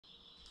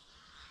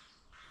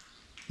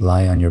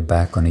Lie on your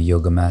back on a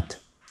yoga mat,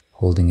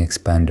 holding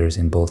expanders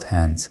in both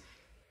hands.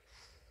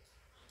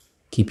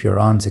 Keep your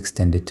arms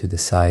extended to the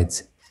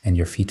sides and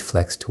your feet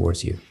flexed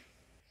towards you.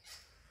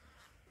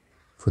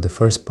 For the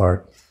first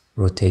part,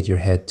 rotate your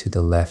head to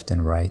the left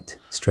and right,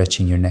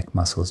 stretching your neck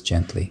muscles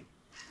gently.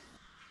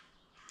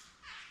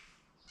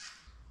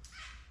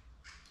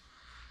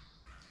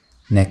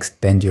 Next,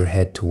 bend your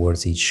head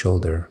towards each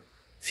shoulder,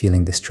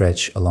 feeling the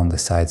stretch along the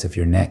sides of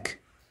your neck.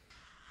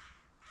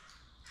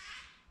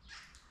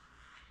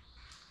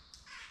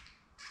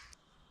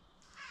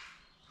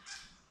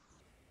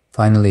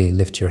 Finally,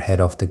 lift your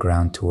head off the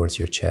ground towards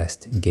your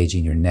chest,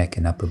 engaging your neck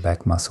and upper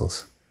back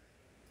muscles.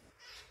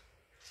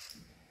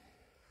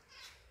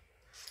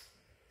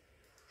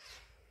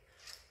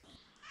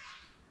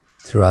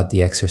 Throughout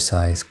the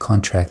exercise,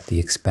 contract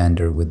the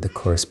expander with the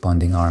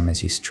corresponding arm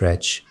as you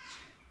stretch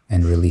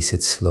and release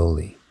it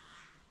slowly.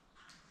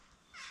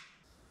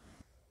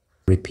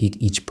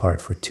 Repeat each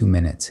part for 2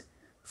 minutes,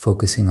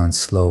 focusing on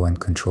slow and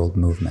controlled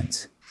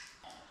movements.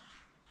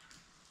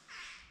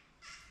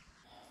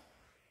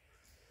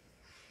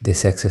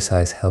 This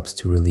exercise helps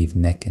to relieve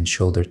neck and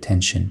shoulder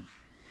tension,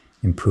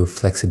 improve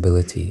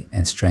flexibility,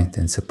 and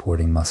strengthen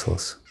supporting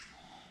muscles.